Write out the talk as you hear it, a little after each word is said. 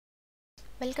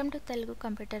Welcome to Telugu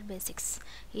computer basics.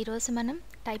 ఈరోజు మనం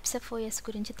types of OS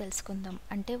గురించి తెలుసుకుందాం.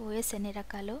 అంటే ఓఎస్ ఎన్ని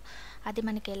రకాలు, అది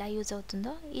మనకి ఎలా యూజ్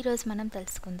అవుతుందో ఈరోజు మనం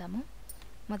తెలుసుకుందాము.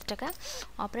 మొదటగా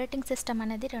ఆపరేటింగ్ సిస్టమ్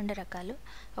అనేది రెండు రకాలు.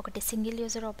 ఒకటి single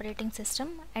user operating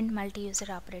system and multi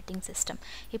user operating system.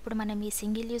 ఇప్పుడు మనం ఈ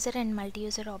single user and multi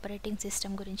user operating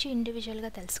system గురించి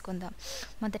ఇండివిజువల్గా తెలుసుకుందాం.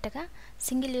 మొదటగా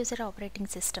single user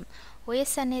operating system.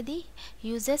 OS అనేది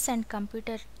users and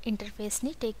computer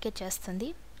ఇంటర్ఫేస్ని take care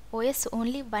చేస్తుంది. ఓఎస్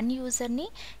ఓన్లీ వన్ యూజర్ని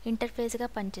ఇంటర్ఫేస్గా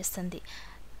పనిచేస్తుంది.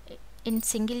 In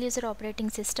single user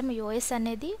operating system OS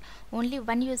అనేది ఓన్లీ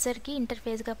వన్ యూజర్కి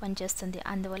ఇంటర్ఫేస్గా పనిచేస్తుంది.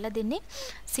 అందువల్ల దీన్ని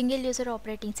సింగిల్ యూజర్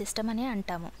ఆపరేటింగ్ సిస్టమ్ అని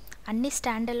అంటాము. అన్ని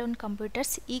స్టాండ్ అలోన్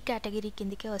కంప్యూటర్స్ ఈ కేటగిరీ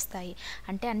కిందకే వస్తాయి.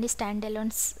 అంటే అన్ని stand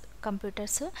alone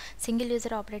computers single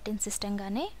user operating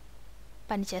సిస్టమ్గానే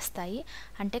పనిచేస్తాయి.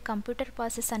 అంటే కంప్యూటర్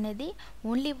ప్రాసెస్ అనేది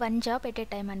only one job at a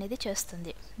time అనేది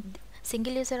చేస్తుంది.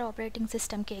 సింగిల్ యూజర్ ఆపరేటింగ్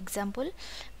సిస్టమ్కి ఎగ్జాంపుల్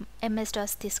ఎంఎస్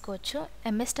డాస్ తీసుకోవచ్చు.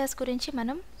 ఎంఎస్ డాస్ గురించి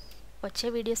మనం వచ్చే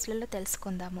వీడియోస్లలో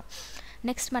తెలుసుకుందాము.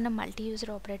 నెక్స్ట్ మనం మల్టీ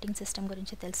యూజర్ ఆపరేటింగ్ సిస్టమ్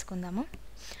గురించి తెలుసుకుందాము.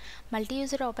 మల్టీ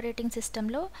యూజర్ ఆపరేటింగ్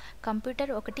సిస్టంలో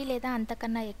కంప్యూటర్ ఒకటి లేదా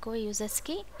అంతకన్నా ఎక్కువ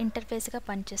యూజర్స్కి ఇంటర్ఫేస్గా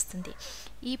పనిచేస్తుంది.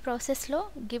 ఈ ప్రాసెస్లో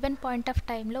గివెన్ పాయింట్ ఆఫ్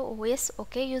టైంలో ఓఎస్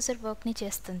ఒకే యూజర్ వర్క్ని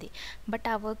చేస్తుంది. బట్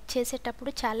ఆ వర్క్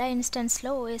చేసేటప్పుడు చాలా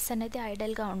ఇన్స్టెన్స్లో ఓఎస్ అనేది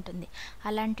ఐడల్గా ఉంటుంది.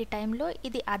 అలాంటి టైంలో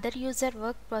ఇది అదర్ యూజర్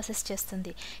వర్క్ ప్రాసెస్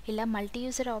చేస్తుంది. ఇలా మల్టీ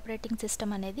యూజర్ ఆపరేటింగ్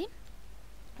సిస్టమ్ అనేది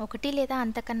ఒకటి లేదా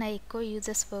అంతకన్నా ఎక్కువ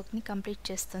యూజర్స్ వర్క్ని కంప్లీట్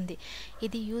చేస్తుంది.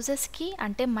 ఇది యూజర్స్కి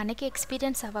అంటే మనకి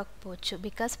ఎక్స్పీరియన్స్ అవ్వకపోవచ్చు,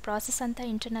 బికాస్ ప్రాసెస్ అంతా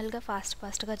ఇంటర్నల్గా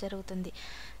ఫాస్ట్గా జరుగుతుంది.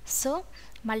 So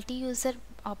multi user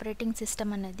operating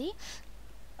system అనేది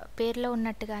పేరులో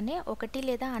ఉన్నట్టుగానే ఒకటి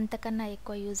లేదా అంతకన్నా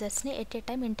ఎక్కువ యూజర్స్ని ఎట్ ఏ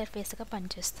టైం ఇంటర్ఫేస్గా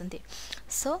పనిచేస్తుంది.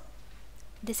 So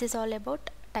this is all about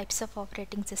types of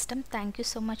operating system. Thank you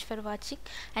so much for watching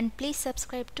and please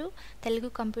subscribe to Telugu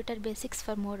Computer Basics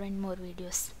for more and more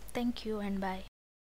videos. Thank you and bye.